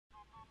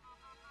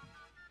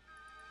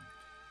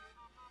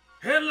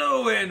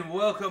Hello and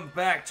welcome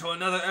back to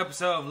another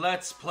episode of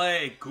Let's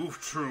Play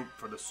Goof Troop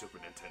for the Super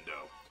Nintendo.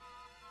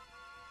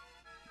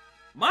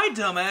 My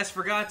dumbass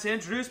forgot to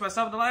introduce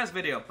myself in the last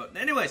video, but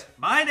anyways,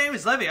 my name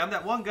is Levy. I'm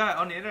that one guy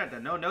on the internet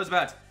that no one knows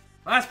about.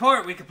 Last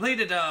part, we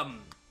completed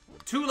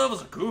 2 levels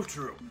of Goof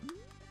Troop.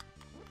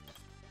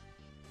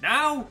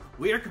 Now,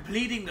 we are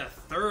completing the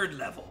 3rd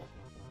level.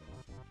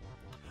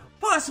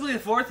 Possibly the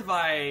 4th if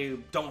I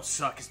don't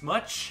suck as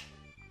much.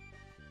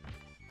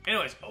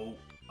 Anyways,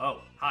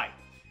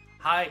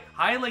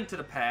 hi, Link to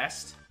the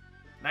Past.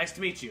 Nice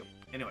to meet you.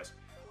 Anyways,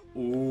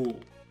 ooh,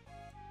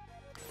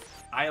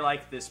 I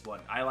like this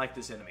one. I like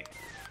this enemy.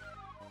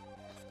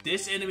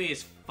 This enemy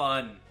is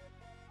fun,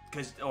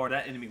 or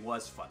that enemy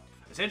was fun.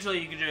 Essentially,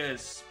 you can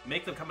just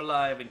make them come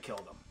alive and kill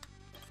them.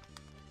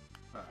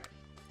 All right.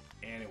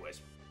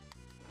 Anyways,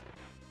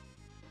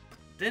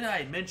 did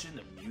I mention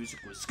the music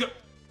was good?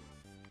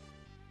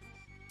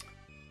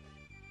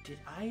 Did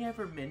I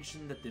ever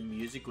mention that the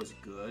music was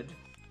good?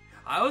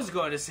 I was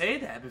going to say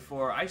that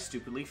before I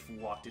stupidly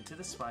walked into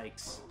the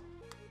spikes.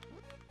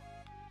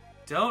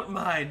 Don't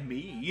mind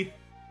me.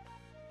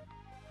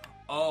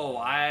 Oh,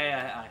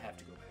 I have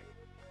to go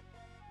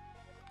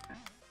back.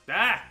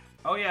 Ah!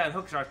 Oh yeah, and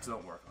hook shots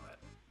don't work on it.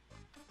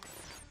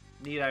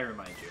 Need I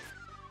remind you.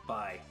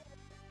 Bye.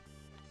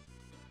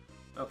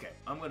 Okay,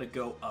 I'm gonna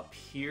go up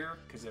here,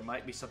 because there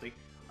might be something...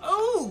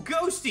 Oh,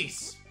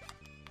 ghosties!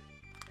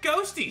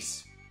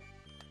 Ghosties!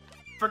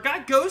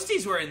 Forgot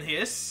ghosties were in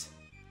this.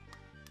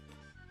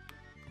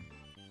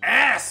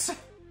 Ass!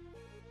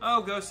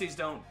 Oh, ghosties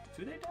don't...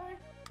 Do they die?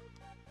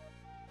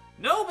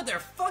 No, but they're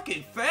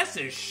fucking fast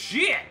as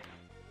shit!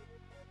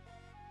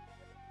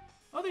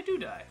 Oh, they do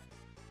die.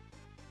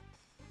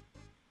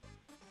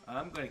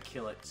 I'm gonna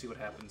kill it, see what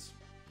happens.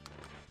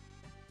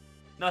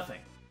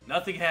 Nothing.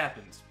 Nothing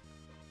happens.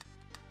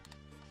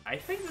 I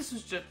think this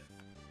is just...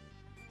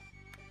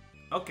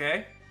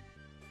 Okay.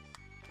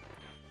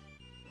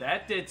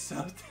 That did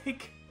something.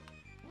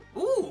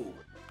 Ooh!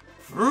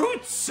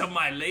 Fruits of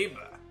my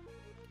labor.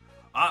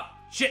 Ah,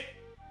 shit!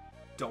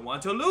 Don't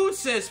want to lose,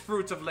 says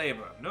fruits of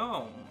labor.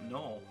 No,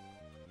 no.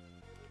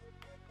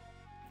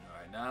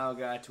 Alright, now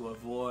got to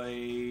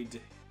avoid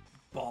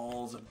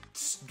balls of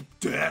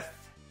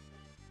death.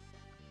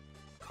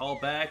 Call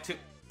back to...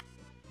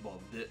 Well,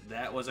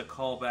 that was a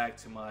callback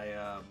to my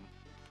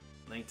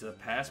Link to the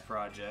Past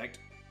project.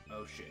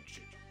 Oh, shit.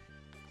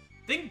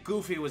 I think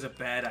Goofy was a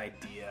bad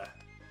idea.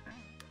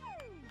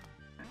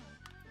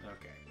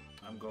 Okay,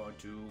 I'm going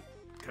to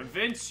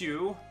convince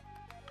you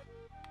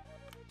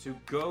to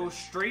go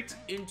straight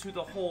into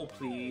the hole,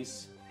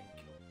 please.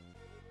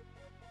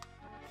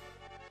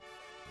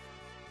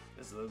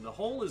 Thank you. The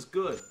hole is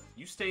good.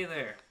 You stay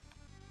there.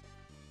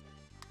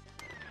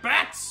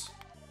 Bats!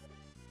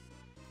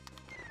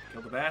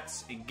 Kill the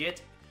bats and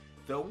get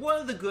one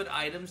of the good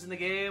items in the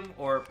game,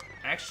 or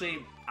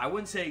actually, I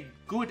wouldn't say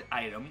good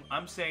item.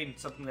 I'm saying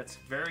something that's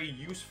very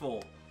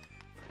useful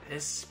for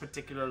this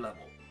particular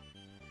level.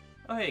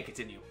 Oh, hey,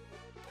 continue.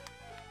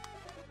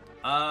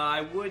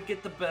 I would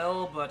get the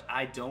bell, but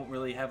I don't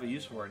really have a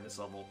use for it in this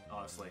level,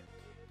 honestly.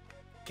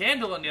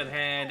 Candle, on the other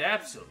hand,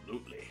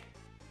 absolutely.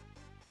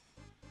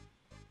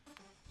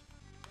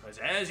 Because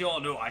as you all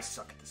know, I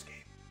suck at this game.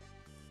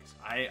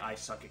 I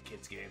suck at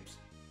kids' games.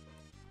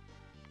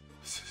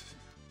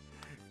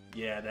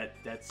 Yeah,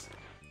 that's...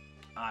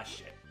 Ah,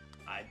 shit.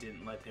 I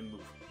didn't let him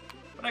move.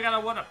 But I got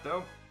a 1-up,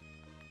 though.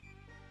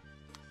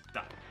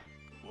 Die.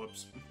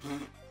 Whoops.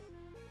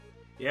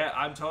 Yeah,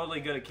 I'm totally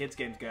good at kids'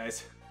 games,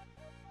 guys.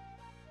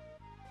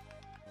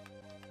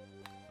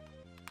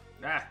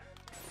 Ah.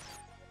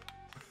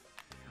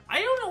 I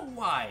don't know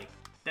why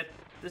that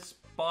this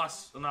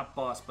boss, well, not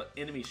boss, but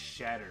enemy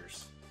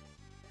shatters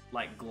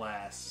like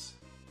glass.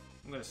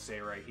 I'm gonna say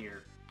right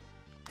here.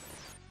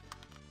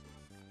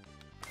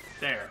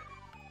 There.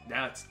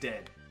 Now it's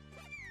dead.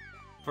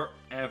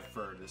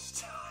 Forever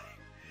this time.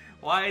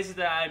 Why is it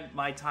that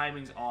my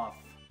timing's off?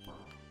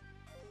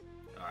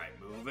 Alright,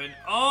 moving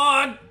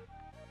on!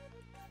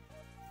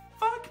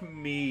 Fuck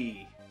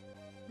me.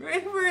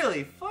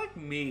 Really, fuck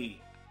me.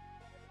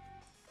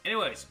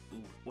 Anyways,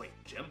 ooh, wait,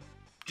 Jim?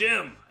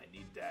 Jim! I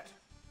need that.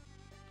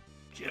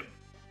 Jim.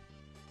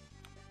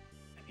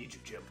 I need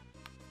you, Jim.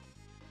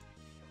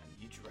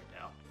 I need you right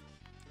now.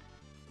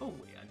 Oh,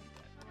 wait, I need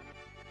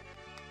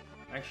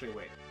that. Actually,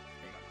 wait.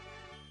 Hang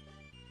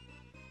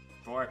on.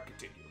 Before I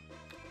continue.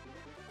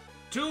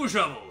 2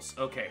 shovels!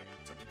 Okay,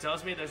 something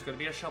tells me there's going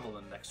to be a shovel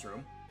in the next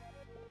room.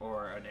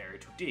 Or an area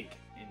to dig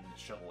in the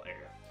shovel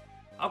area.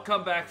 I'll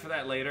come back for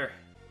that later.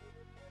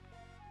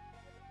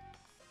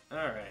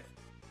 Alright.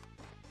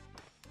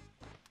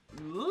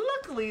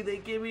 Luckily, they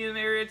gave me an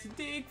area to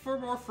dig for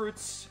more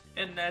fruits,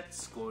 and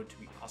that's going to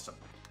be awesome.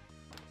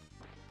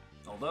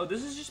 Although,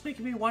 this is just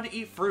making me want to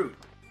eat fruit.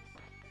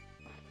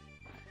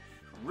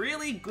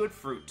 Really good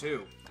fruit,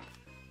 too.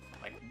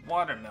 Like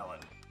watermelon.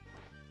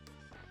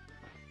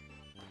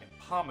 And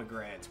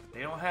pomegranates, but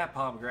they don't have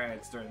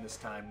pomegranates during this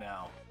time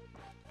now.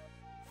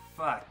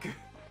 Fuck.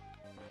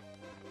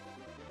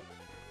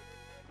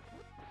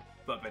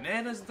 But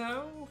bananas,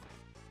 though?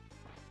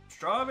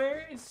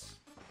 Strawberries?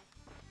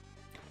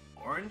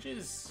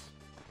 Oranges?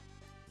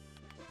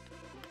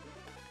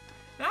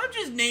 Now I'm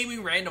just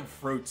naming random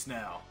fruits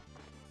now.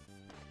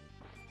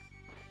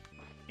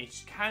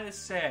 It's kind of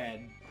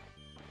sad.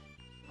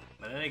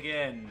 But then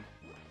again,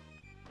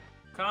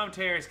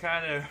 commentary has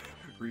kind of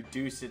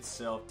reduced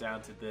itself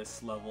down to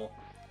this level.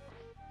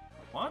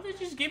 Why don't they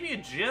just give me a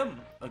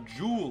gem? A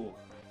jewel.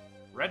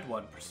 Red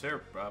one,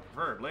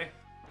 preferably.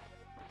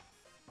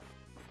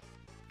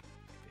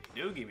 If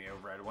they do give me a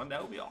red one,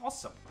 that would be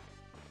awesome.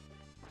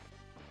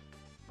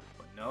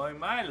 But knowing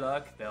my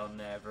luck, they'll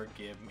never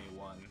give me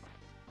one.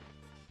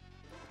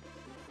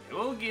 They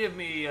will give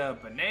me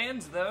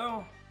bananas,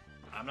 though.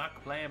 I'm not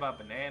complaining about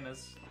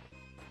bananas.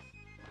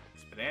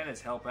 Because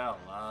bananas help out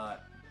a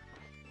lot.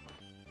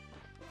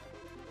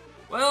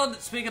 Well,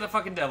 speaking of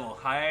fucking devil,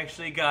 I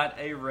actually got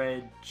a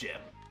red gem.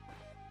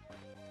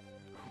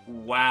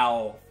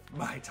 Wow,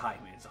 my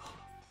timing is off.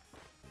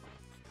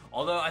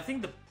 Although, I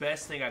think the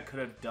best thing I could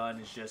have done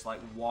is just, like,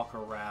 walk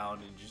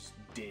around and just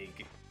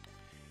dig.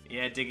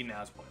 Yeah, digging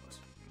now is pointless.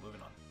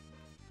 Moving on.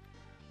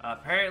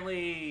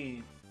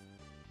 Apparently,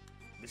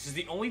 this is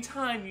the only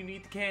time you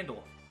need the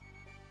candle.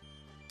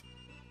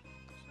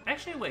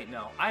 Actually, wait,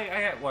 no. I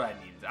got what I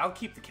needed. I'll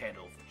keep the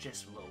candle for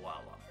just a little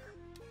while longer.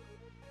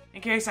 In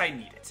case I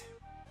need it.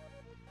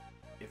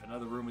 If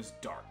another room is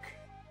dark.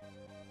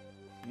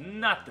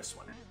 Not this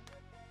one.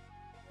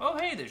 Oh,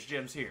 hey, there's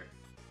gems here.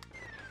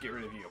 Get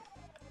rid of you.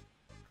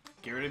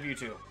 Get rid of you,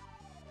 too.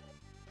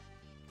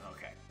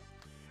 Okay.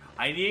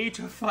 I need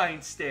to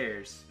find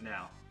stairs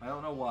now. I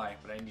don't know why,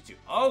 but I need to.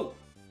 Oh!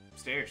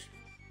 Stairs.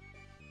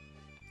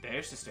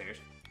 There's the stairs.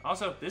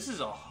 Also, this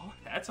is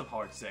that's a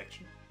hard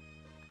section.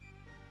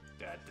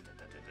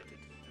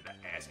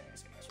 Ass.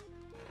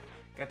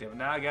 God damn it,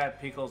 now I got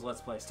Pickle's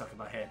Let's Play stuck in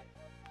my head.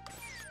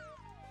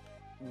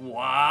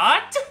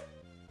 What?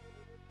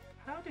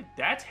 How did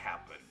that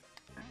happen?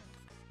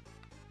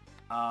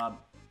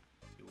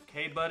 You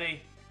okay,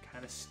 buddy?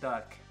 Kind of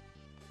stuck.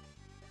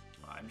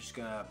 I'm just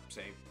gonna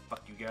say,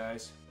 fuck you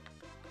guys.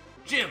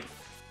 Jim!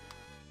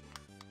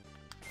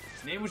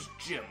 His name was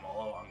Jim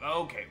all along.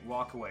 Okay,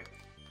 walk away.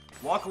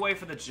 Walk away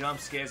from the jump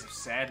scares of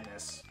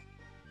sadness.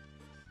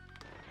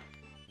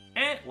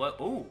 And, what?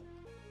 Ooh.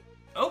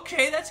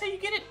 Okay, that's how you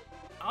get it.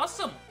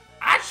 Awesome.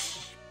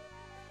 Ash!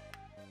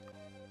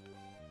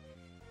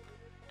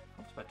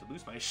 I was about to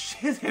lose my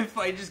shit if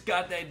I just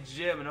got that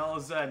gem and all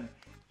of a sudden,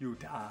 you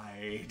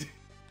died.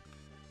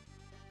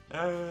 Wait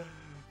a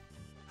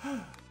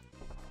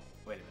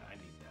minute, I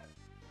need that.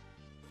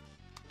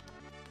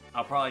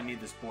 I'll probably need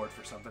this board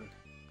for something.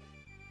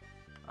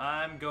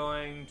 I'm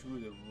going to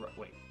the right.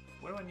 Wait,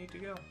 where do I need to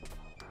go?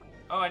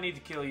 Oh, I need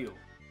to kill you.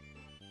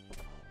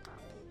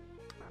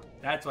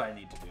 That's what I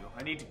need to do.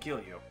 I need to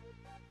kill you.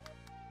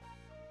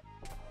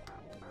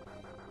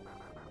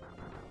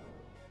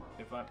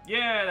 If I...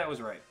 Yeah, that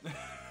was right.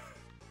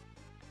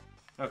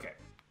 Okay.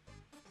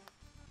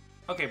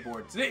 Okay,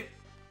 board.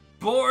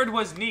 Board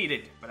was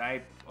needed, but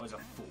I was a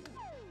fool.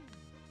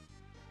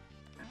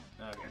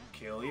 Okay,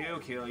 kill you,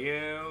 kill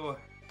you.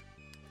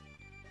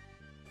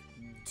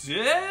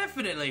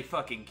 Definitely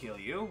fucking kill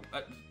you.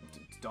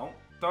 Don't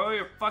throw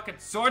your fucking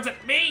swords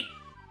at me!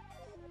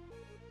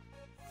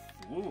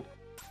 Ooh.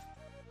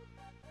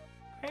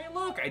 Hey,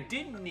 look, I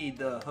didn't need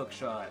the hook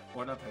shot.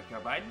 Or not the hook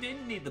shot, but I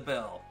didn't need the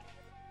bell.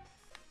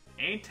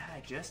 Ain't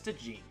I just a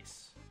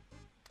genius?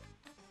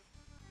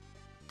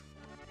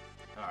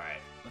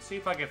 Alright, let's see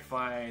if I can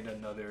find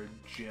another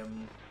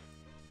gem.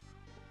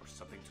 Or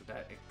something to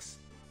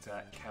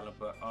that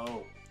caliber.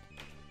 Oh.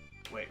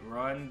 Wait,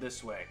 run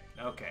this way.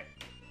 Okay.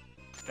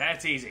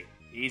 That's easy.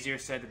 Easier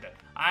said than done.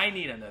 I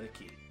need another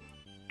key.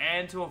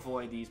 And to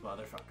avoid these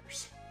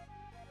motherfuckers.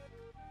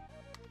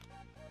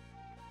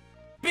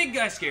 Big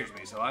guy scares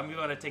me, so I'm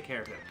gonna take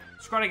care of him.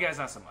 Scrawny guys,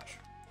 not so much.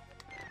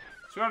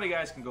 Scrawny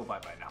guys can go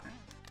bye-bye now.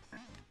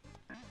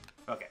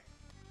 Okay.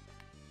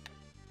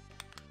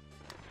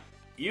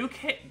 You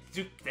can't...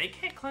 They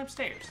can't climb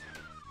stairs.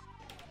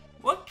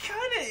 What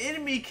kind of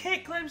enemy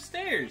can't climb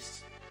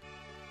stairs?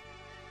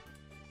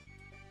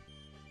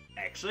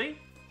 Actually,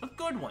 a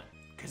good one.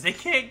 Because they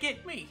can't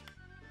get me.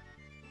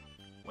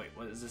 Wait,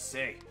 what does this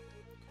say?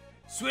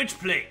 Switch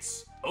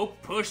plates. Oh,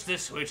 push the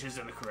switches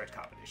in the correct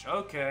combination.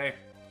 Okay.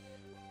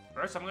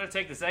 First, I'm gonna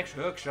take this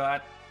extra hook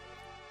shot.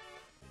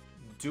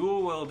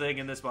 Dual wielding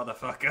in this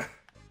motherfucker.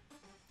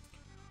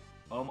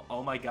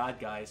 Oh my god,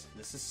 guys.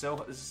 This is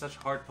such a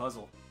hard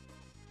puzzle.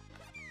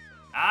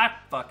 Ah,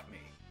 fuck me.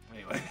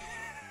 Anyway.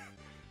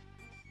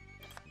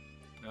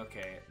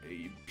 Okay.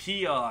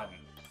 Peon.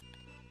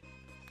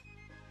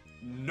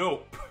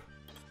 Nope.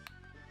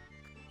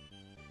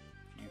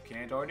 You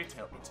can't already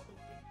tell it's open.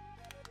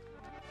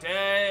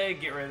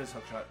 Get rid of this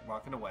hookshot.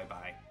 Walking away,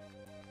 bye.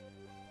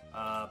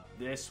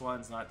 This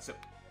one's not so...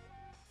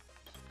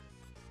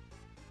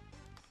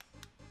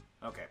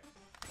 Okay.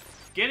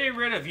 Getting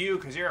rid of you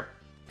because you're a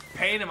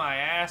pain in my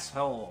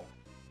asshole.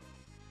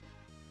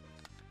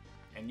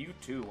 And you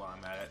too while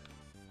I'm at it.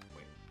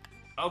 Wait.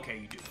 Okay,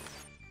 you do.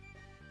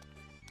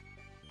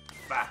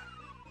 Bah.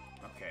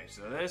 Okay. Okay,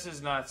 so this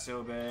is not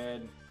so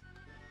bad.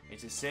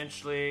 It's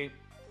essentially,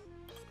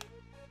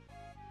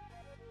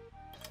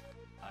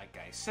 like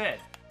I said,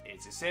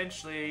 it's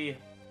essentially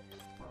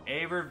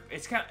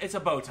it's a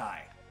bow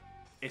tie.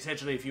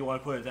 Essentially, if you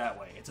want to put it that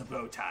way, it's a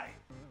bow tie.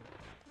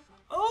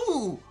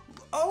 Oh,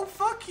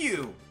 fuck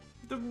you.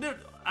 No,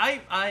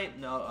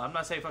 I'm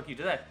not saying fuck you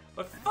to that,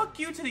 but fuck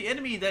you to the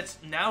enemy that's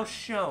now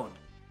shown.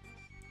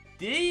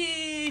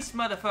 This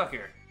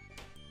motherfucker.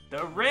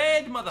 The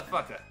red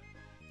motherfucker.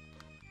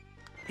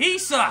 He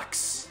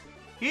sucks.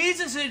 He's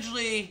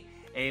essentially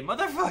a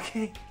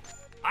motherfucking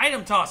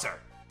item tosser.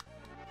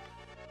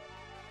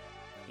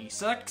 He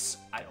sucks.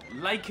 I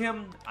don't like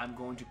him. I'm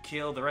going to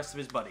kill the rest of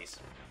his buddies.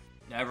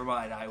 Never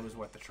mind, it was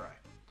worth a try.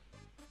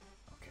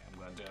 Okay, I'm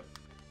going to...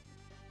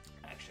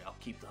 Actually, I'll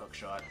keep the hook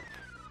shot.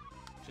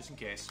 Just in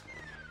case.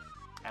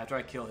 After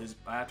I kill these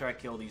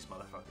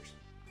motherfuckers.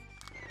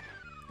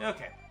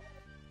 Okay.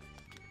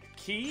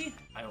 Key?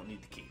 I don't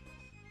need the key.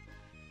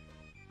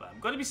 But I'm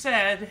gonna be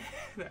sad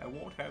that I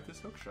won't have this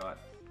hook shot.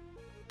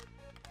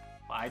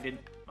 Why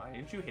didn't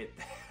you hit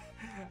that?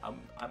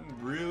 I'm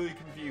really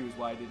confused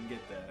why I didn't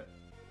get that.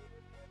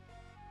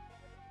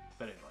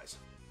 But anyways.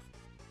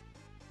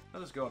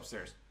 Let us go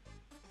upstairs.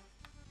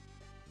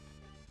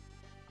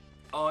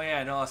 Oh yeah,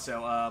 and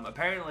also,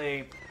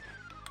 apparently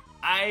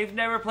I've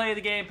never played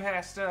the game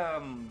past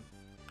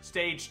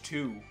stage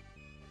 2.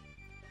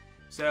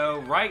 So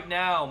right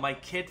now my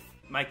kid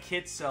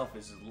self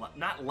is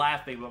not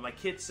laughing, but my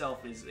kid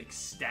self is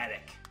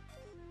ecstatic.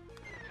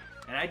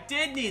 And I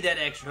did need that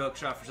extra hook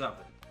shot for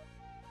something.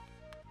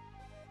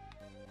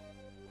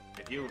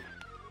 If you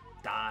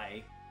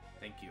die,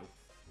 thank you.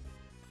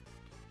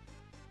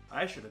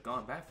 I should have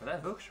gone back for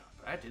that hook shot,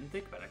 but I didn't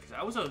think about it because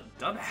I was a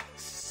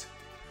dumbass.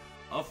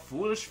 A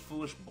foolish,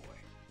 foolish boy.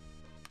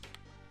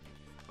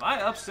 My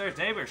upstairs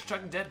neighbor is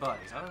chucking dead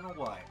bodies. I don't know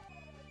why.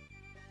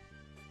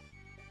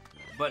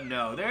 But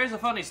no, there is a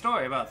funny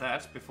story about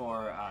that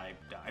before I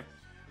die.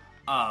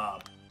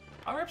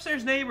 Our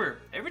upstairs neighbor,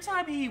 every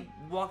time he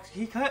walks,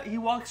 he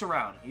walks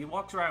around. He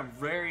walks around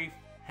very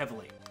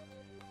heavily.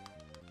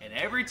 And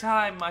every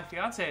time my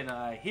fiance and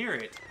I hear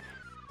it,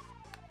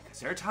 because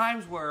there are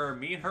times where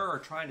me and her are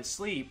trying to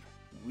sleep,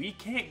 we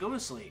can't go to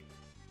sleep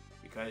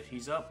because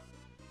he's up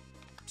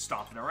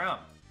stomping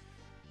around.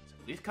 So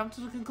we've come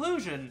to the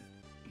conclusion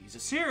he's a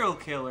serial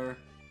killer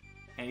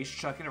and he's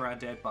chucking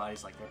around dead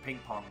bodies like they're ping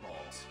pong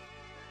balls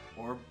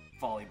or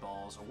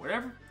volleyballs or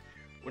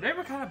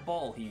whatever kind of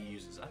ball he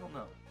uses. I don't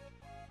know.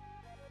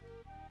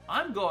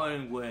 I'm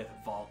going with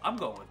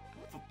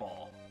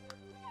football,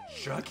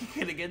 chucking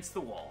it against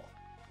the wall.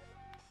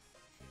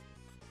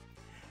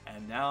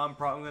 And now I'm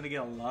probably going to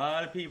get a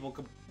lot of people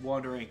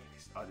wondering,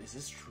 oh, is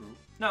this true?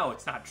 No,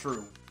 it's not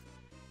true.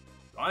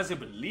 I honestly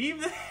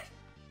believe that?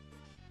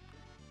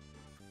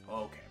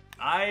 Okay.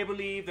 I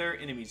believe there are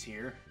enemies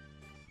here.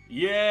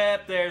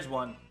 Yep, there's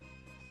one.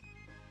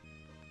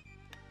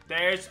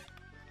 There's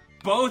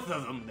both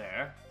of them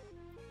there.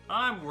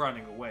 I'm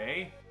running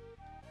away.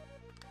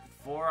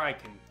 Before I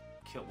can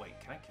kill... Wait,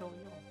 can I kill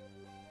you?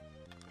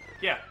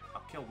 Yeah,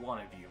 I'll kill one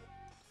of you.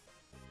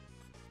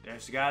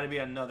 There's got to be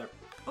another...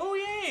 Oh,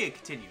 yeah,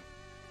 continue.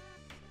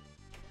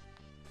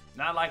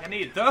 Not like I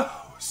need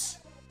those.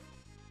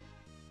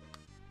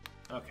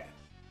 Okay.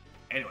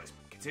 Anyways,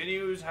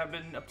 continues have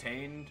been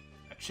obtained.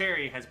 A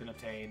cherry has been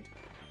obtained.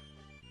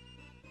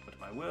 But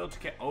my will to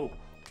get... Oh.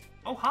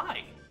 Oh,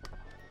 hi.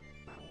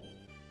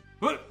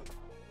 What?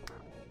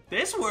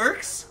 This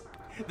works.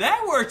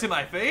 That worked in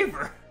my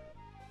favor.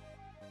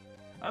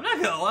 I'm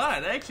not gonna lie,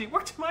 that actually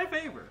worked in my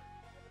favor.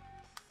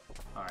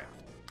 Alright.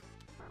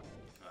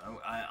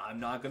 I'm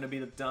not gonna be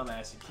the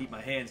dumbass and keep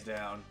my hands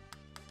down.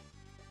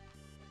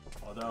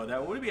 Although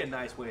that would be a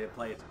nice way to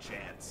play it to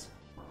chance.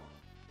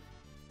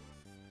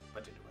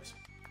 But anyways.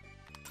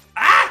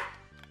 Ah!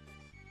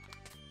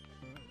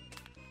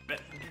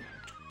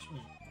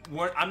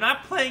 I'm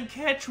not playing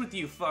catch with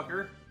you,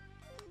 fucker.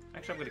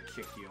 Actually, I'm gonna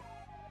kick you.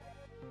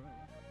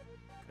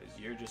 Because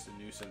you're just a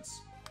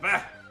nuisance.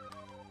 Ah!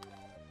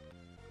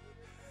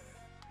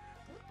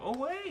 Oh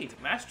wait,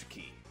 master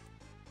key.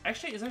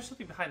 Actually, is there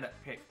something behind that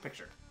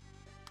picture?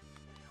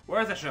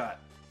 Where's the shot?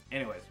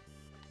 Anyways.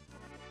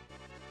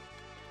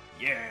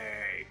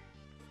 Yay!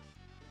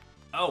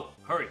 Oh,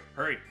 hurry,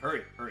 hurry,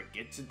 hurry, hurry.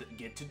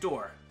 Get to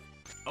door.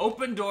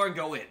 Open door and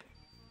go in.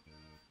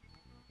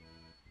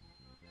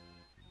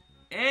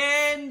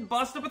 And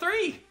boss number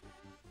 3.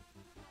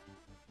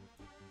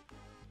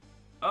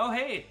 Oh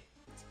hey,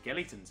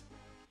 skeletons.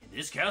 In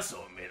this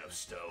castle made of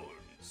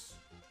stones,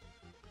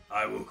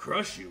 I will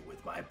crush you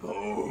with my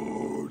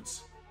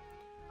bones.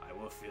 I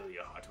will fill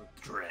your heart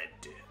with dread.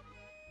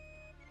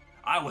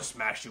 I will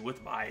smash you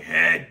with my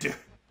head.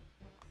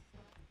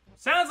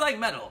 Sounds like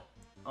metal.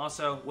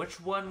 Also,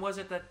 which one was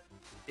it that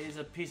is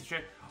a piece of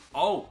shit?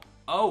 Oh,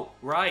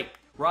 right.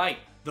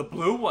 The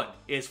blue one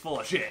is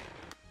full of shit.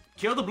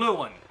 Kill the blue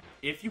one,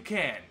 if you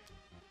can.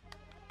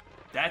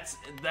 That's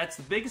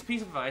the biggest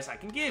piece of advice I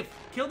can give.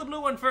 Kill the blue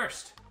one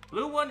first.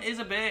 Blue one is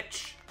a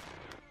bitch.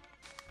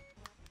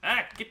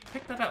 Ah,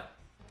 pick that up.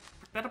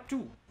 Pick that up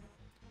too.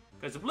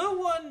 Because the blue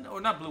one, or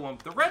not blue one,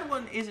 the red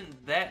one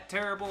isn't that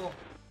terrible.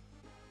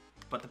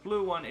 But the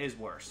blue one is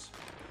worse.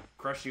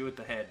 Crush you with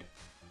the head.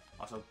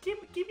 Also, give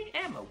me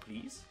ammo,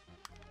 please.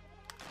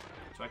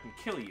 So I can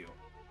kill you.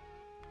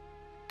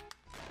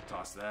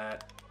 Toss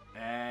that.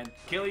 And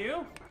kill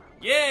you.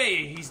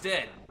 Yay! He's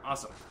dead.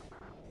 Awesome.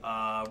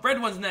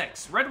 Red one's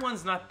next. Red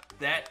one's not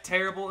that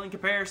terrible in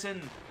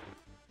comparison.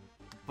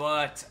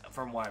 But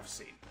from what I've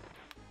seen.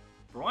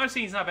 From what I've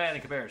seen, he's not bad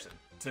in comparison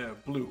to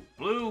blue.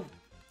 Blue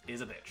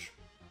is a bitch.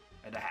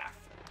 And a half.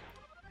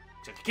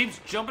 Except he keeps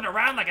jumping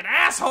around like an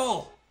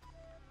asshole!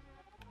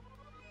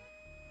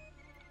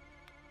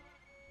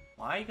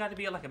 Why you gotta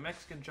be like a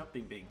Mexican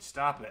jumping bean?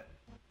 Stop it.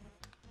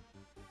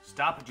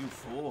 Stop it, you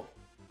fool.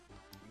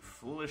 You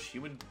foolish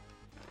human...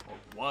 or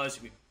was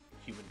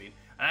human being.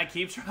 And I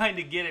keep trying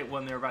to get it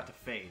when they're about to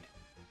fade.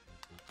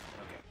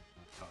 Okay.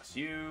 Toss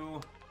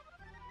you.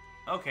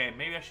 Okay,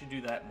 maybe I should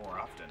do that more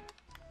often.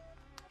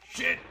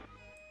 Shit!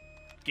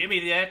 Give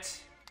me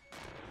that.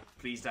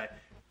 Please die.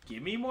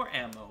 Give me more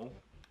ammo.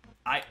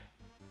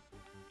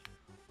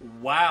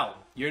 Wow.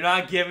 You're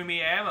not giving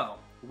me ammo.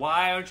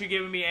 Why aren't you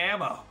giving me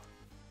ammo?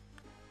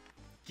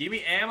 Give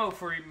me ammo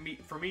for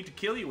me to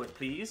kill you with,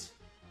 please.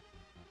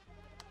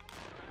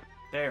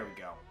 There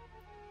we go.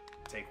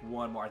 Take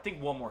one more. I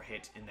think one more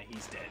hit and then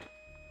he's dead.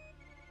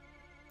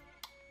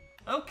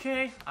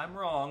 Okay, I'm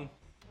wrong.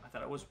 I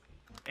thought it was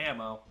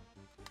ammo.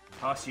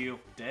 Toss you.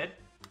 Dead?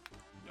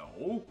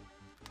 No.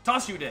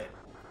 Toss you dead.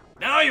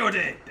 Now you're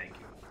dead. Thank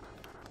you.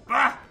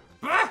 Bah!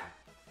 Bah!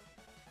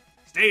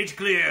 Stage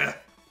clear.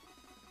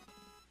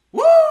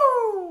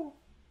 Woo!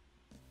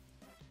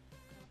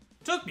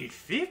 Took me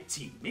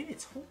 15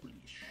 minutes. Holy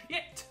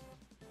shit.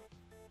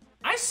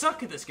 I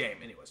suck at this game.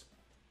 Anyways.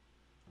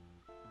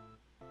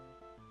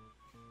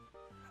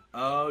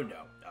 Oh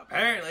no.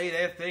 Apparently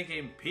they're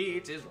thinking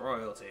Pete is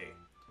royalty.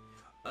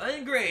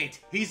 And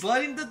great. He's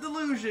letting the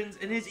delusions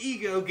and his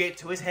ego get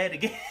to his head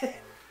again.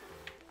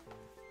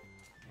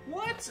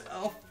 What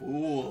a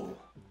fool.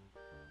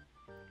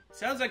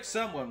 Sounds like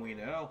someone we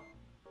know.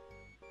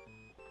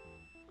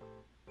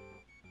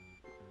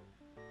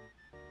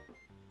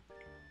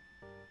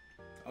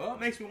 Oh, it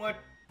makes me want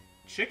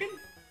chicken?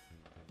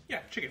 Yeah,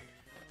 chicken.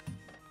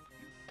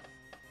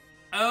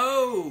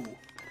 Oh!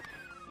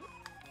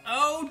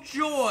 Oh,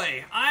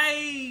 joy!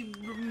 I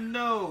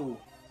know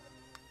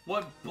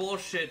what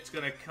bullshit's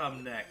gonna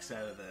come next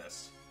out of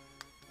this.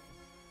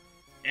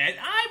 And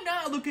I'm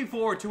not looking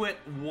forward to it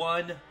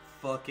one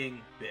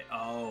fucking bit.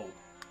 Oh.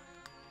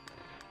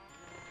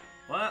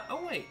 What?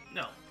 Oh, wait.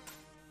 No.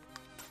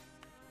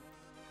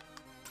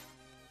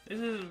 This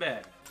isn't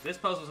bad. This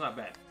puzzle's not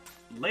bad.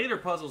 Later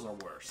puzzles are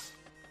worse.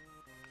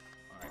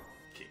 Alright,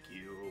 kick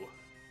you.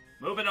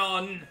 Moving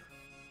on.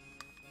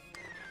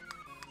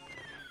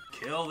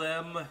 Kill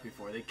them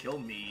before they kill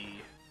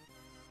me.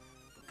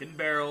 Fucking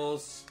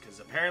barrels, because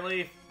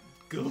apparently,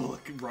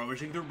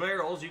 rummaging through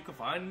barrels, you can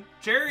find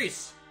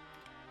cherries.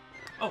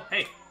 Oh,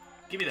 hey,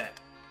 give me that.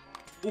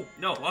 Oh,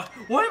 no,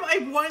 what am I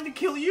wanting to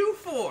kill you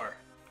for?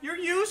 You're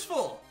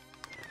useful.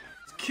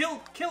 Kill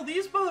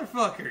these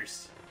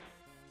motherfuckers.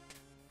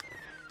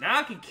 Now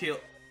I can kill...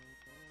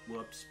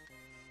 Whoops.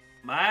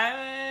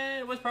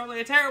 Mine was probably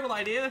a terrible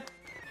idea.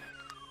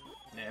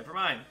 Never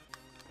mind.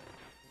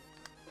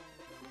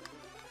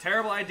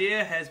 Terrible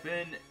idea has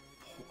been,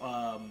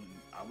 I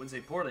wouldn't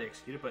say poorly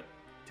executed, but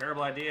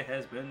terrible idea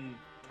has been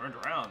turned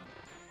around.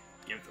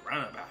 Give it the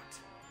roundabout.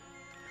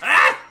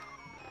 Ah!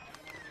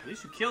 At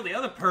least you killed the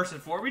other person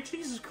for me.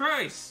 Jesus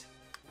Christ.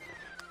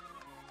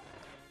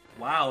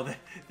 Wow,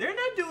 they're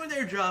not doing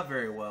their job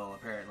very well,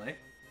 apparently.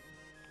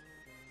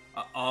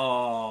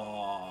 Oh,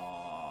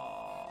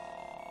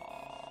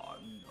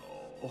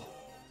 no.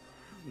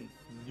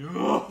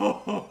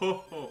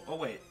 No. Oh,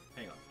 wait.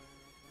 Hang on.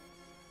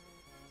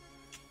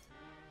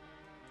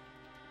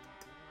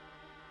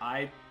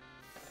 I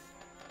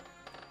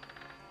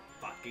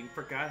fucking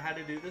forgot how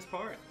to do this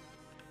part.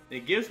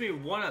 It gives me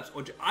one-ups,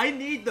 which I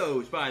need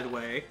those, by the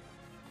way.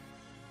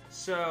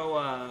 So,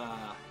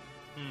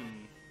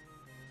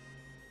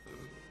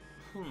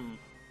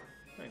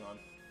 hang on.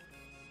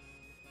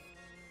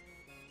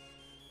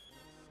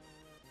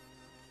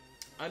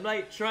 I'm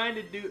like trying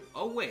to do.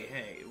 Oh wait,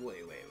 hey,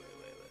 wait a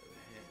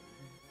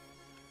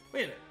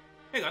minute.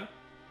 Hang on.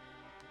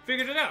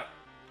 Figured it out.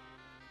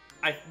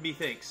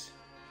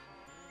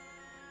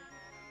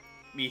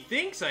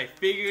 Methinks I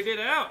figured it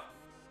out.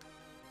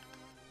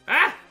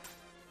 Ah!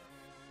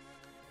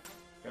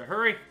 Gotta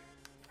hurry.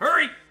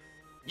 Hurry!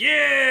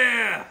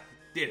 Yeah!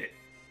 Did it.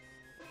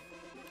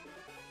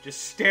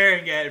 Just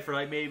staring at it for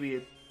like maybe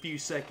a few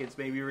seconds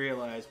made me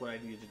realize what I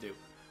needed to do.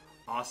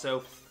 Also,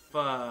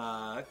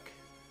 fuck.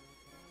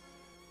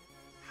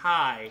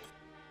 Hi.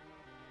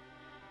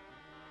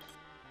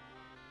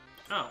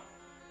 Oh.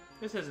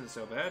 This isn't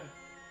so bad.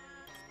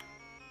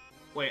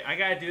 Wait, I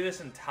gotta do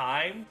this in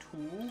time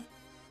too?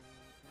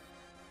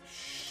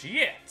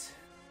 Shit.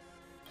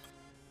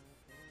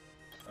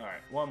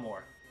 Alright, one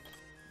more.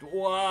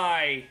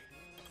 Why?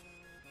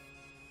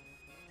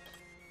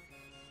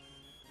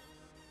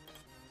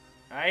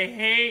 I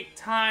hate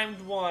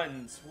timed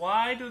ones.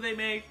 Why do they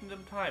make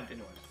them timed?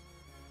 Anyways,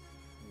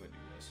 I'm gonna do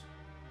this.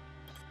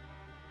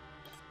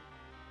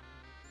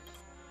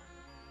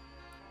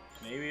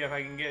 Maybe if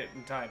I can get it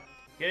in time.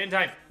 Get it in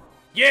time.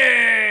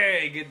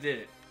 Yay! Did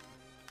it.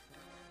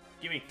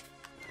 Gimme.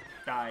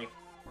 Die.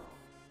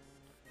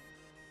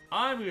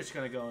 I'm just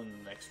gonna go in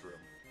the next room.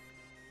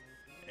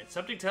 And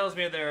something tells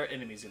me there are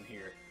enemies in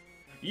here.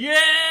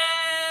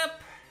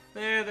 Yep!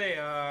 There they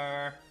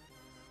are.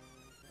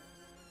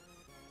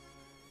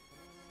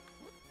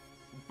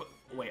 But,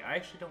 wait, I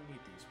actually don't need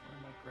these. Why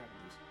am I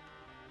grabbing these?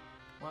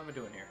 What am I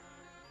doing here?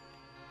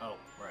 Oh,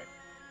 right.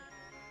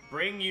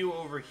 Bring you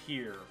over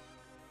here.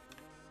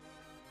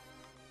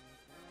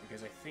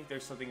 Because I think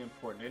there's something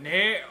important in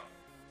here.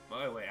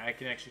 Oh, wait, I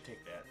can actually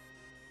take that.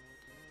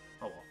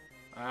 Oh, well.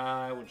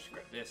 I will just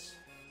grab this.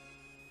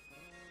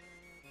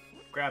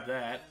 Grab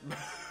that.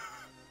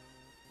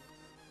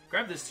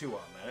 Grab this too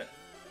while I'm at it.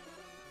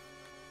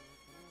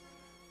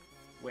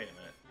 Wait a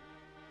minute.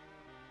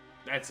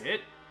 That's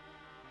it?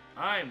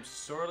 I'm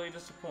sorely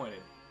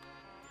disappointed.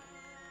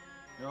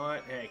 You know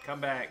what? Hey, come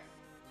back.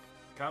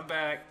 Come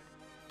back.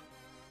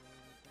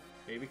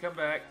 Baby, come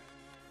back.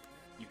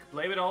 You can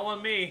blame it all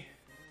on me.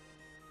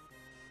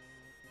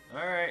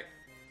 Alright.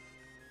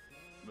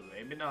 But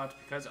maybe not,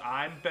 because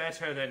I'm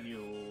better than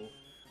you.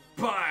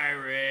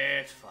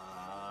 Pirate!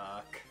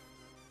 Fuck.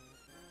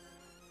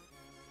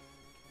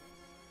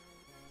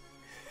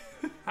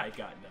 I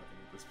got nothing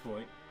at this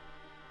point.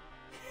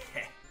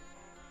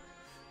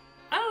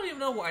 I don't even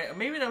know why.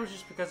 Maybe that was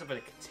just because of a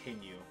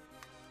continue.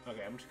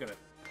 Okay, I'm just gonna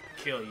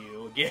kill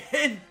you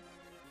again.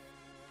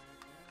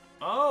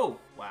 Oh!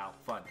 Wow,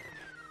 fun.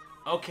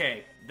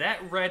 Okay, that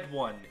red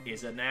one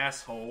is an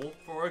asshole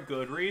for a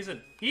good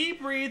reason. He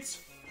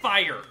breathes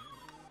fire.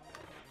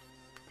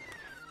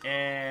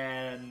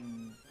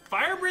 And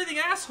fire-breathing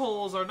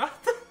assholes are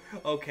not the...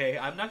 Okay,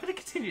 I'm not going to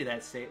continue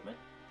that statement.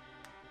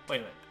 Wait a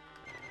minute.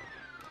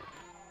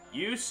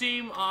 You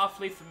seem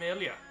awfully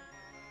familiar.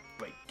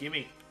 Wait,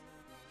 gimme.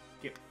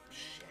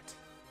 Shit.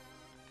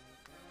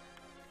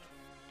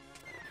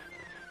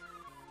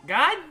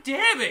 God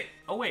damn it!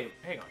 Oh, wait,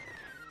 hang on.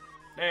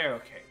 There,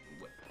 okay.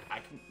 I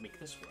can make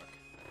this work.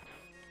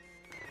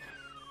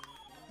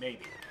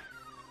 Maybe.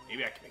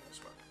 Maybe I can make this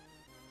work.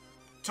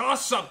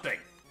 Toss something!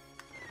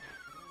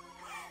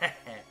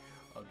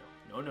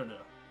 Oh, no. No.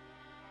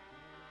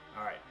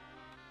 Alright.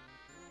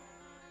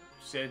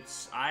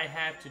 Since I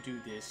have to do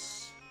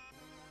this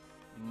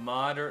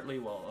moderately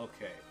well,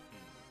 okay.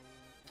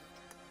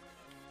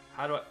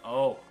 How do I...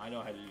 Oh, I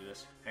know how to do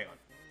this. Hang on.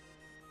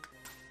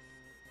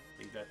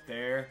 Leave that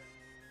there.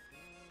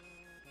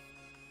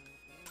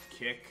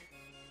 Kick.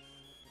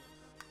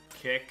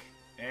 Kick.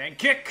 And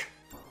kick!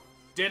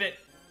 Did it!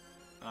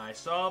 I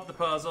solved the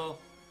puzzle.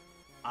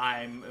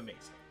 I'm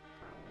amazing.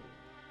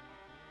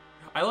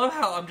 I love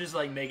how I'm just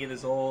like making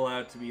this all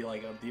out to be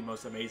like the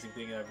most amazing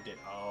thing I ever did.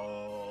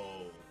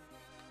 Oh.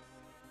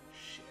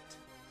 Shit.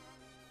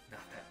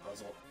 Not that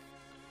puzzle.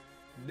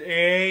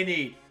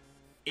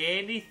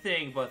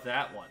 Anything but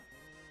that one.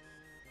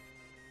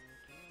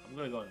 I'm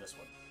gonna go on this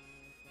one.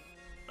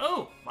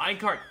 Oh!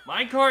 Minecart!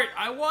 Minecart!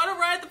 I wanna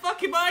ride the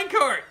fucking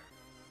minecart!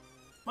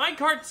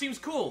 Minecart seems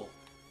cool.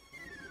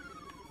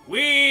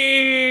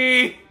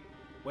 Whee!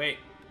 Wait.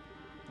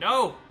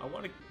 No! I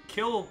wanna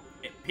kill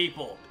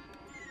people.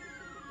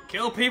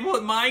 Kill people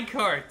with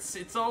minecarts.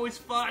 It's always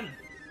fun.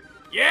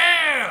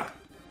 Yeah!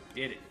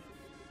 Did it.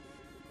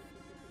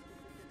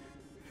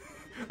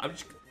 I'm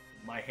just...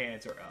 My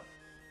hands are up.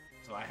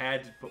 So I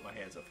had to put my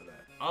hands up for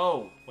that.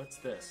 Oh, what's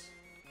this?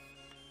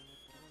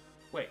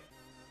 Wait.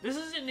 This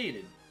isn't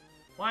needed.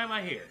 Why am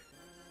I here?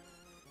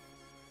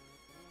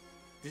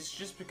 This is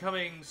just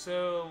becoming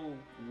so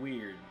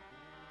weird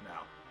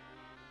now.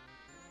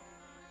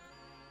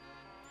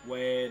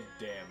 Wait a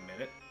damn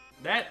minute.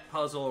 That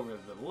puzzle over to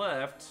the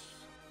left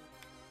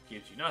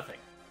gives you nothing.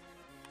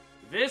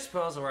 This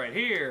puzzle right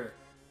here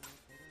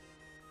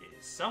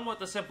is somewhat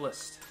the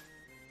simplest.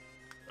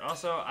 But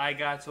also, I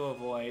got to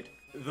avoid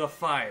the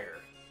fire.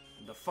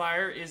 The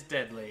fire is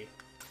deadly.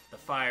 The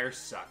fire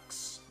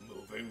sucks.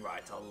 Moving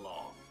right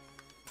along.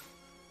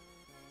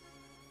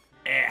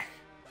 Eh.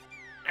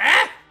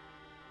 Ah!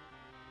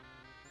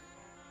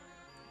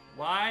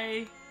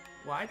 Why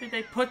did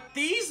they put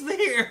these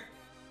there?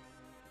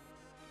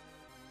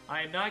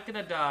 I am not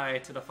gonna die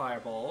to the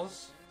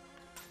fireballs.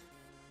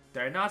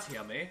 They're not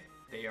yummy.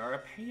 They are a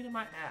pain in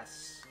my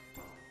ass.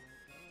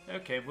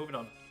 Okay, moving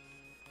on.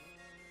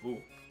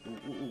 Ooh.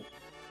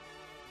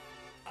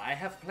 I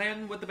have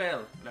planned with the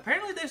bell, and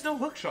apparently there's no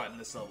hookshot in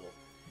this level.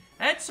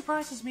 That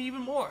surprises me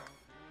even more.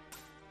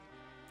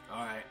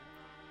 Alright.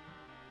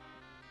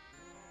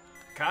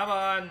 Come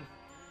on.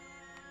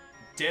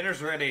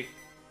 Dinner's ready.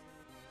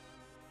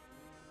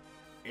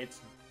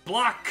 It's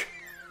block!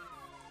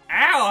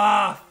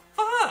 Ow!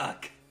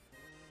 Fuck!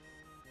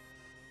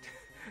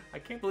 I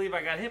can't believe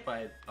I got hit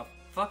by a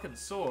fucking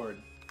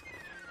sword.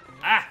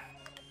 Ah!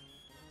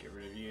 Get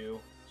rid of you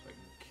so I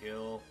can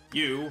kill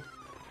you.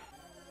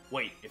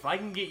 Wait, if I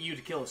can get you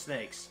to kill the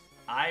snakes,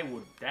 that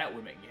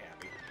would make me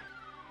happy.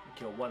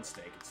 kill one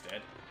snake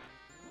instead.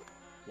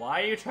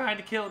 Why are you trying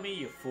to kill me,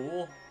 you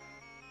fool?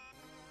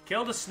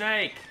 Kill the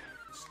snake!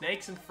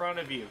 Snake's in front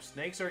of you.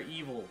 Snakes are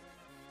evil.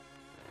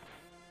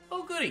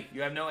 Oh, goody.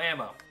 You have no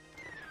ammo.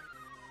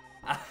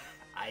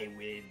 I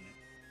win.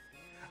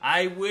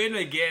 I win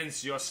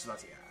against your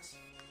slutty ass.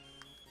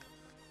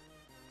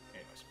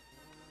 Anyways.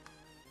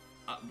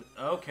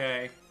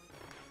 Okay.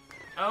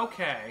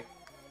 Okay.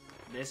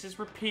 This is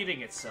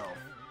repeating itself.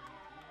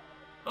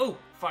 Oh,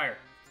 fire.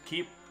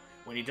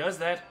 When he does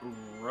that,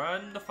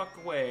 run the fuck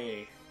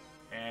away.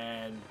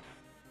 And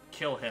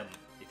kill him,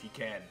 if you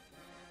can.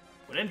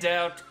 When in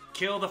doubt,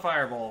 kill the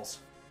fireballs.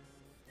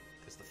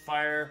 Because the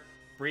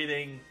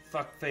fire-breathing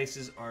fuck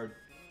faces are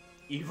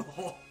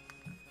evil.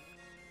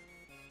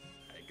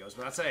 It goes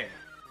without saying.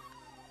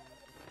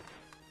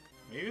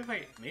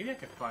 Maybe I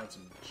could find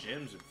some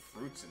gems and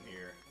fruits in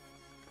here.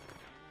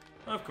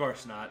 Of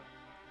course not.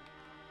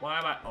 Why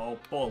am I... Oh,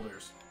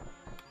 boulders.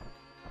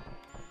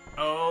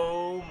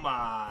 Oh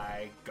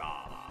my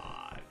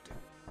god.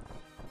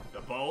 The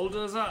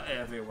boulders are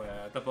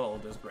everywhere. The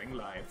boulders bring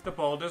life. The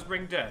boulders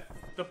bring death.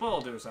 The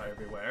boulders are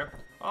everywhere.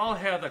 All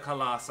hail the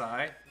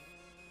Colossi.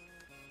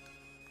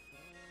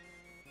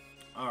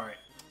 Alright.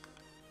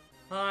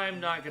 I'm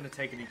not gonna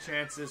take any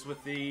chances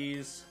with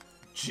these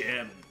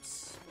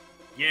gems.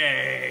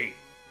 Yay!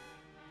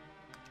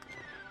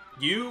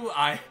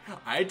 I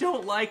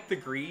don't like the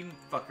green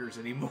fuckers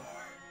anymore.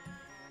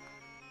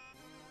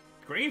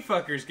 Green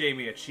fuckers gave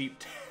me a cheap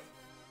death.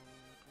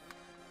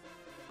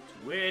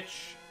 To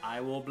which I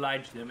will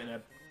oblige them in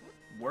a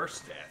worse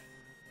death.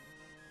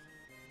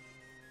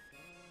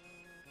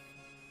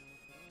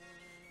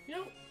 You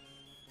know,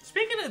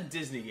 speaking of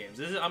Disney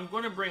games, I'm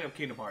going to bring up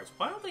Kingdom Hearts.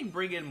 Why don't they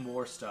bring in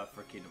more stuff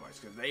for Kingdom Hearts?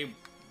 Because they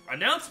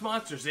announced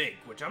Monsters, Inc.,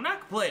 which I'm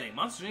not complaining.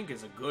 Monsters, Inc.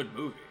 is a good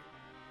movie.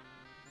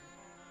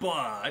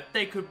 But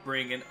they could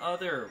bring in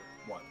other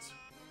ones.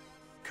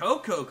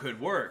 Coco could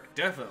work,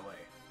 definitely.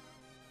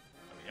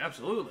 I mean,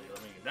 absolutely. I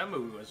mean, that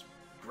movie was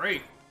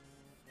great.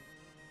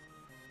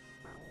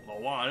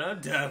 Moana,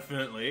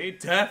 definitely.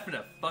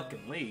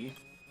 Definitely.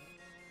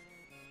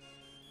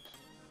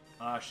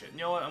 Ah, shit. You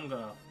know what? I'm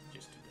gonna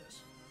just do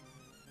this.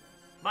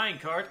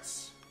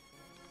 Minecarts.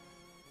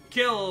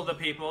 Kill the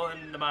people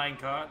in the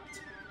minecart.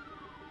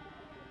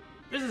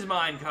 This is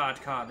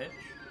minecart carnage.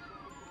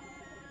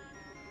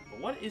 But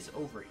what is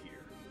over here?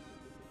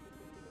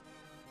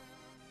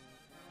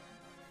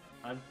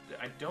 I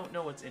don't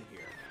know what's in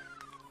here.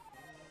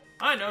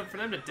 I know, for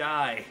them to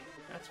die.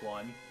 That's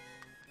one.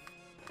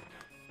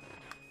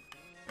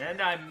 And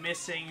I'm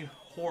missing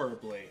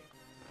horribly.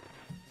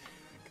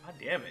 God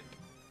damn it.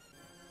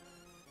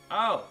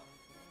 Oh.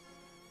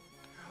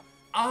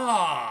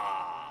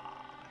 Ah,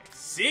 I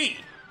see.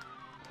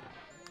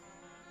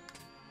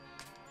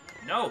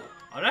 No,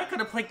 I'm not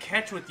gonna play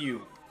catch with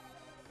you.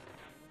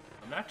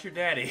 I'm not your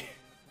daddy.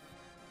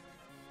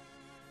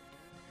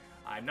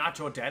 I'm not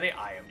your daddy,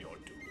 I am your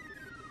doom.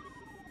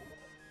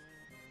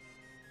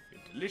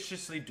 You're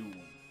deliciously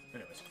doomed.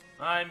 Anyways,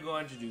 I'm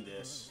going to do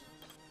this.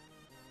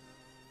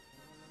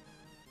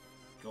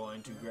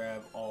 Going to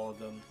grab all of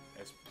them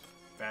as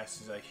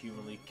fast as I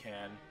humanly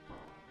can.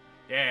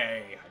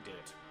 Yay, I did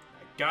it.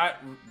 I got...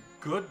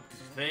 Good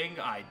thing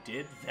I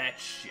did that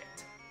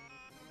shit.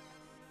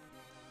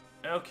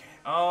 Okay.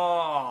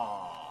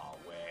 Oh,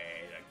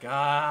 wait a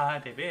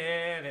god a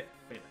minute.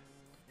 Wait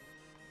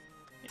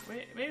a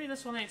minute. Maybe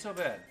this one ain't so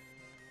bad.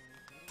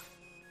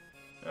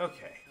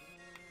 Okay.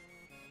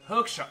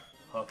 Hookshot.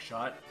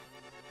 Hookshot.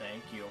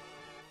 Thank you.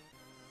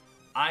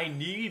 I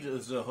need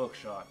the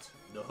hookshot.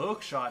 The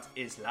hookshot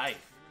is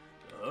life.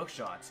 The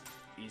hookshot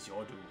is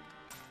your doom.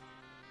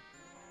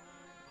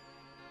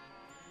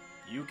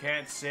 You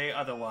can't say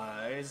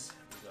otherwise,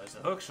 because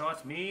the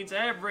hookshot means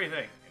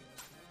everything.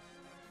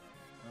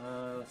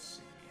 Let's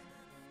see.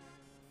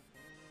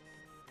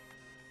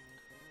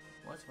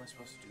 What am I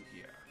supposed to do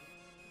here?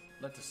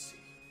 Let us see.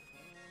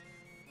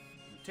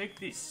 You take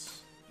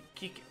this, you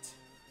kick it.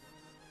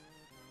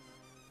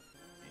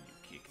 And you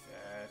kick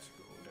that,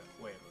 go down.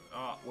 Wait,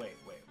 oh, wait.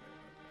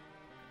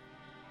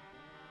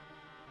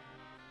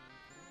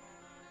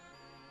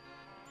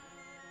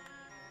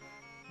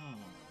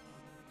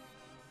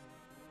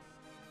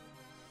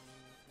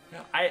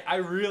 I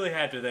really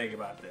had to think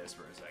about this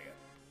for a second.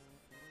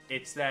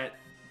 It's that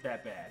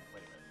bad.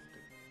 Wait a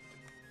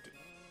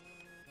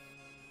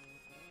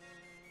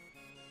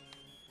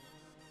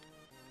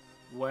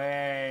minute.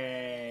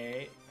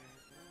 Wait.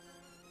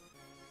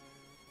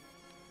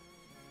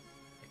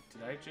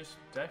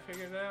 Did I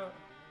figure it out?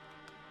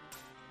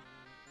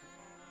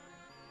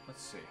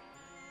 Let's see.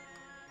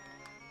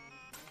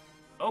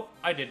 Oh,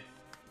 I did.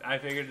 I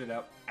figured it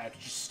out after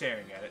just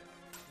staring at it.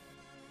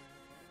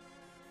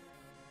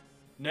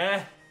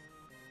 Nah.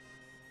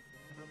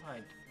 Never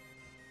mind.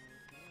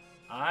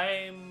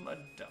 I'm a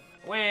dumb...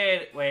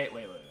 Wait.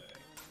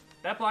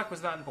 That block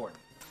was not important.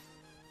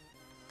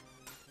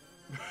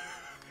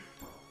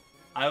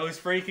 I was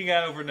freaking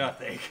out over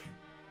nothing.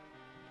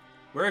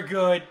 We're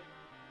good.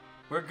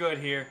 We're good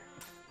here.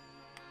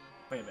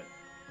 Wait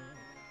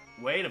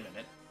a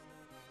minute.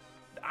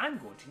 I'm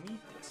going to need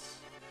this.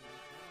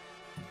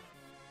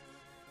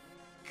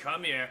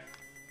 Come here.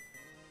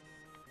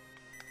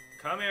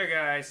 Come here,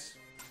 guys.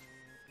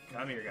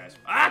 Come here, guys.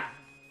 Ah!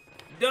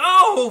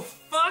 No!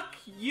 Fuck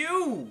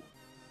you!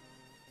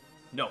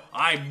 No,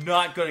 I'm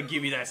not gonna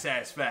give you that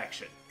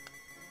satisfaction.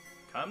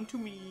 Come to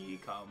me,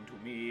 come to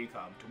me,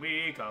 come to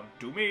me, come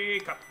to me,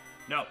 come...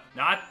 No,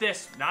 not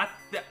this, not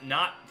that,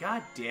 not...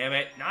 God damn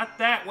it, not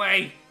that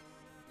way!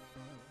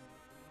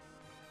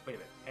 Wait a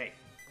minute, hey.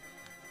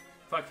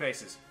 Fuck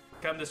faces,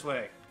 come this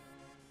way.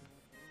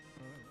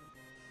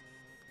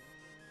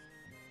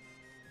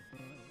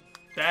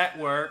 That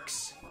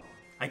works,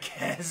 I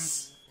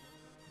guess.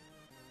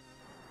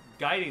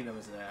 Guiding them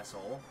is an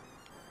asshole.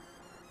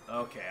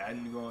 Okay,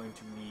 I'm going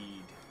to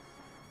need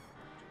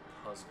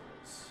puzzles.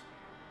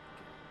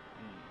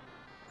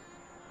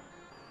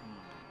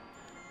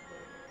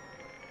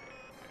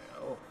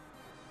 Well.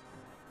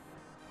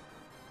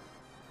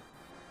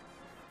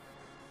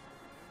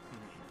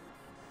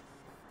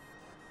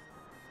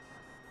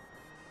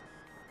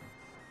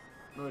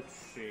 Let's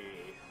see.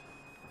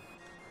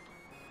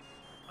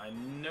 I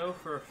know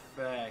for a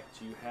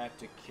fact you have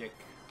to kick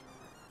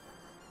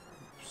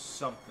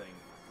something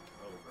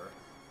over.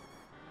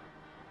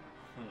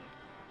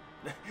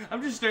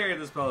 I'm just staring at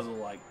this puzzle,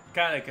 like,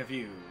 kind of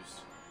confused.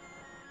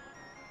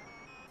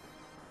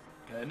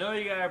 I know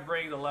you gotta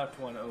bring the left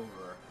one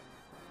over.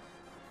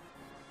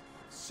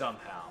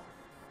 Somehow.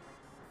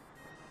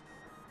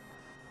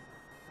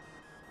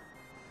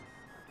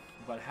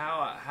 But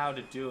how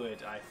to do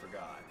it, I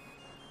forgot.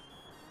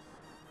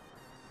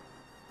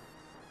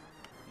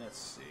 Let's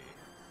see.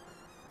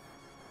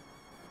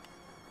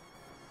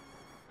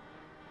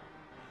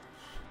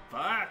 Fuck!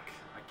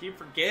 I keep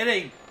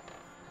forgetting!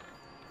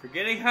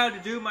 Forgetting how to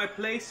do my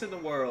place in the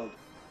world.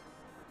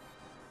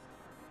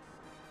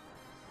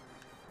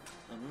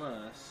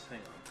 Unless... hang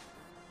on.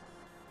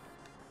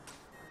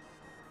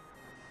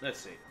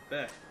 Let's see.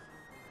 Back.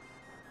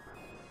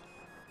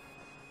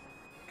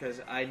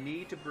 Because I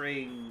need to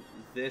bring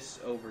this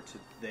over to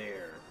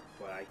there,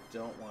 but I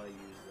don't want to use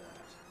that.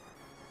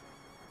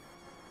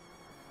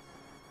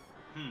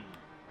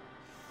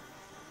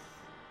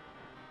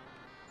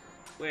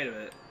 Wait a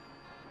minute.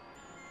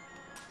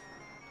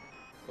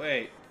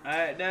 Wait.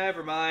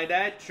 Never mind.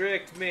 That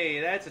tricked me.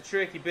 That's a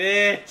tricky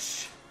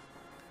bitch.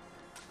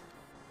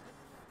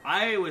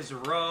 I was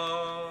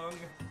wrong.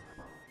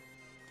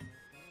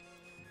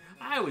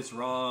 I was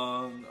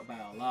wrong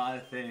about a lot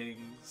of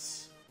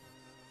things.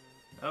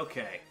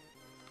 Okay.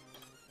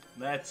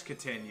 Let's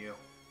continue.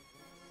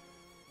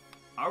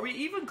 Are we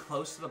even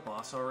close to the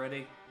boss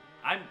already?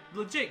 I'm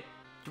legit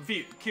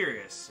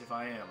curious if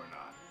I am or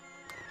not.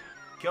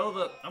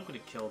 I'm gonna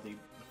kill the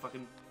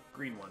fucking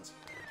green ones.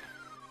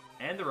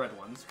 And the red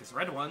ones, because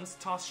red ones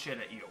toss shit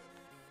at you.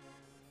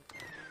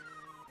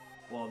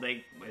 Well,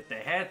 if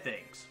they had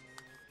things.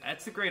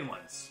 That's the green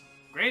ones.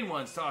 Green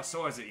ones toss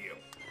swords at you.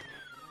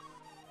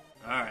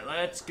 Alright,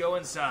 let's go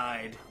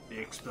inside the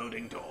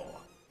exploding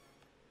door.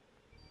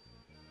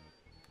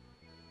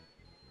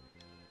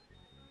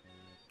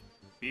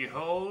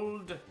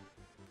 Behold...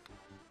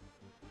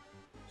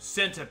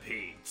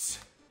 centipedes.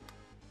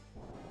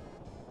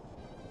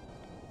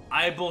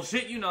 I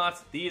bullshit you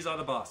not, these are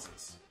the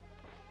bosses.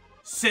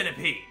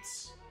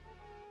 Centipedes.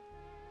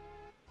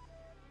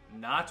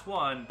 Not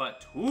one,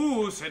 but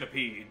 2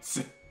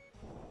 centipedes.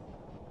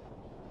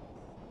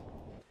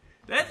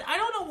 I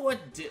don't know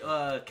what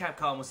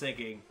Capcom was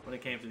thinking when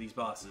it came to these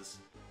bosses.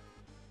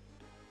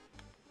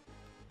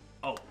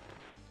 Oh.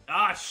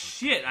 Ah,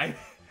 shit.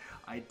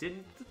 I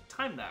didn't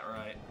time that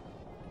right.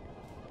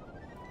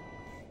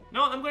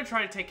 No, I'm going to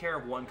try to take care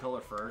of one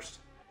color first.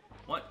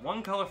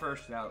 One color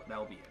first,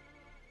 that'll be it.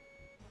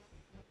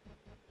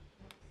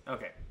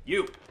 Okay,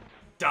 you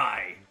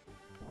die.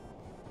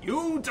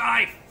 You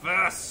die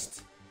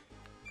first.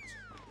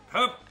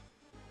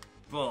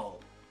 Purple.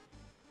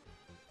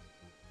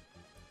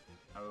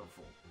 I'm a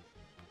fool.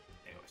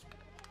 Anyways,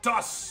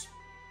 toss.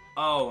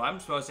 Oh, I'm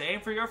supposed to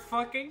aim for your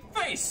fucking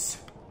face.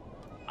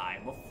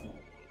 I'm a fool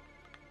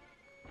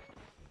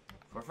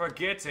for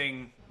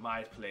forgetting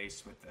my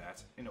place with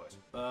that. Anyways,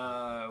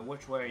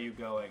 which way are you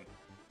going?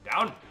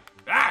 Down.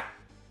 Ah.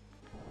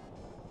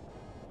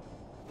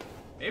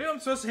 Maybe I'm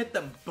supposed to hit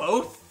them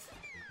both?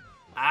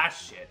 Ah,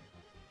 shit.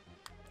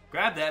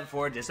 Grab that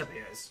before it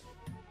disappears.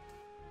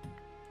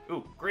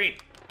 Ooh, green.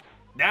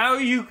 Now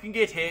you can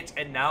get hit,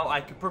 and now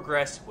I can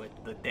progress with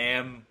the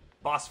damn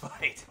boss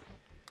fight.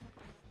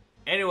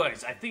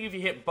 Anyways, I think if you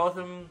hit both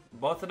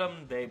of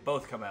them, they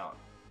both come out.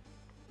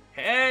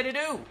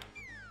 Hey-de-do!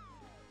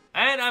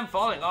 And I'm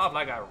falling off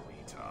like a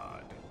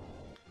retard.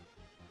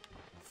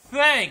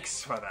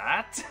 Thanks for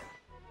that.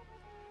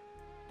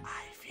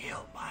 I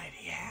feel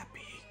mighty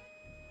happy.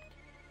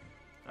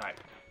 Alright.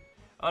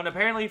 And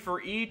apparently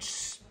for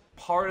each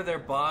part of their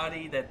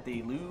body that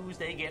they lose,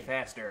 they get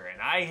faster.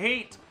 And I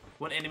hate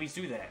when enemies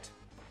do that.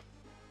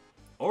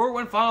 Or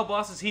when final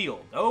bosses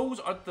heal.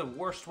 Those are the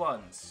worst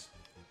ones.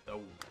 The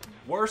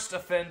worst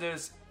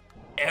offenders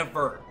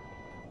ever.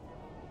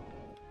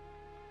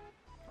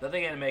 Then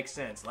again, it makes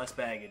sense. Less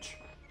baggage.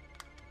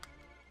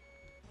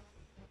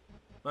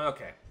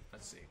 Okay,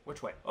 let's see.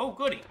 Which way? Oh,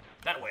 goody.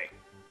 That way.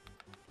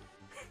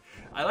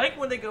 I like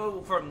when they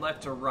go from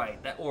left to right,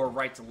 or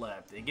right to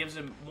left. It gives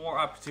them more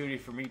opportunity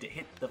for me to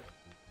hit the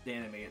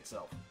enemy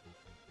itself.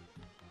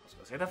 I was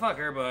gonna say the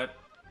fucker, but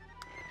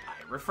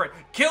I refrain.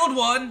 Killed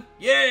one!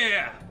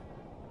 Yeah!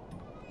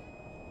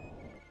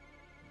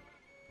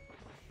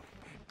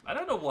 I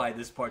don't know why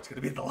this part's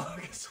gonna be the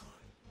longest one.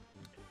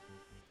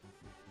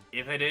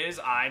 If it is,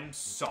 I'm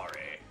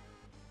sorry.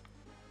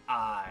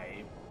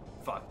 I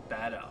fucked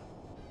that up.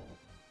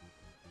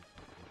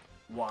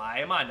 Why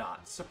am I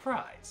not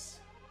surprised?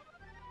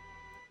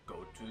 Go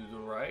to the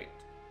right,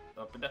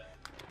 up and down.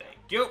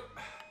 Thank you.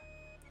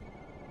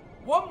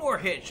 One more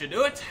hit should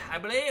do it, I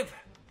believe.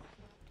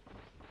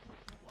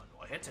 One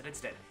more hit and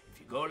it's dead. If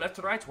you go left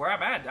to right where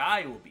I'm at,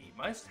 I will be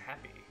most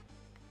happy.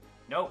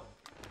 Nope.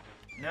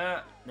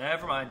 Nah,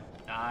 never mind.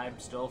 I'm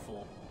still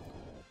full.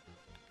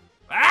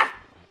 Ah!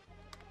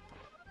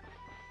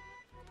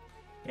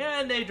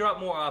 And they drop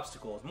more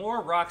obstacles.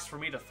 More rocks for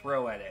me to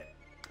throw at it.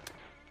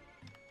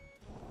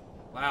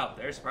 Wow,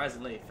 they're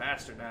surprisingly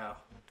faster now.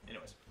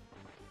 Anyways.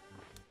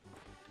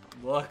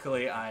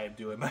 Luckily, I am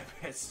doing my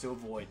best to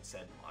avoid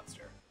said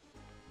monster.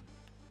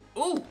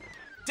 Ooh!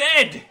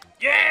 Dead!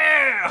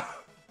 Yeah!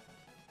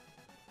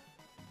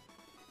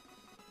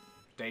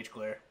 Stage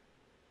clear.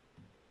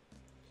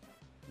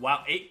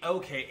 Wow,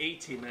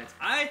 18 minutes.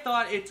 I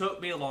thought it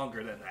took me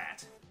longer than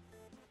that.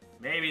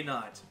 Maybe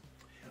not.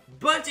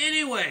 But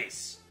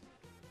anyways,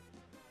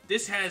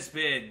 this has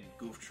been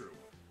Goof Troop.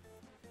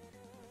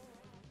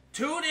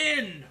 Tune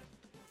in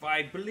for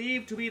I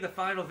believe to be the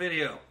final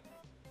video.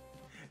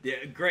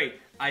 Yeah, great.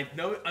 I'm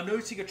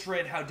noticing a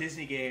trend how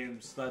Disney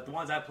games, the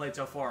ones I've played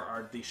so far,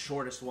 are the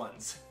shortest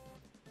ones.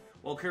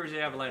 Well, Kirby's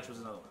Avalanche was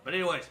another one. But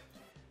anyways,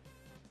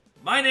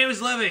 my name is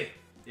Levy,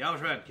 the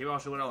Amishman. Keep on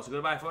showing else.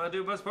 Goodbye for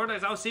the most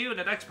birthdays. I'll see you in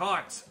the next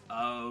part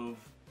of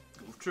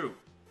Goof Troop.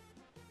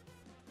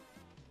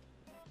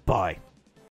 Bye.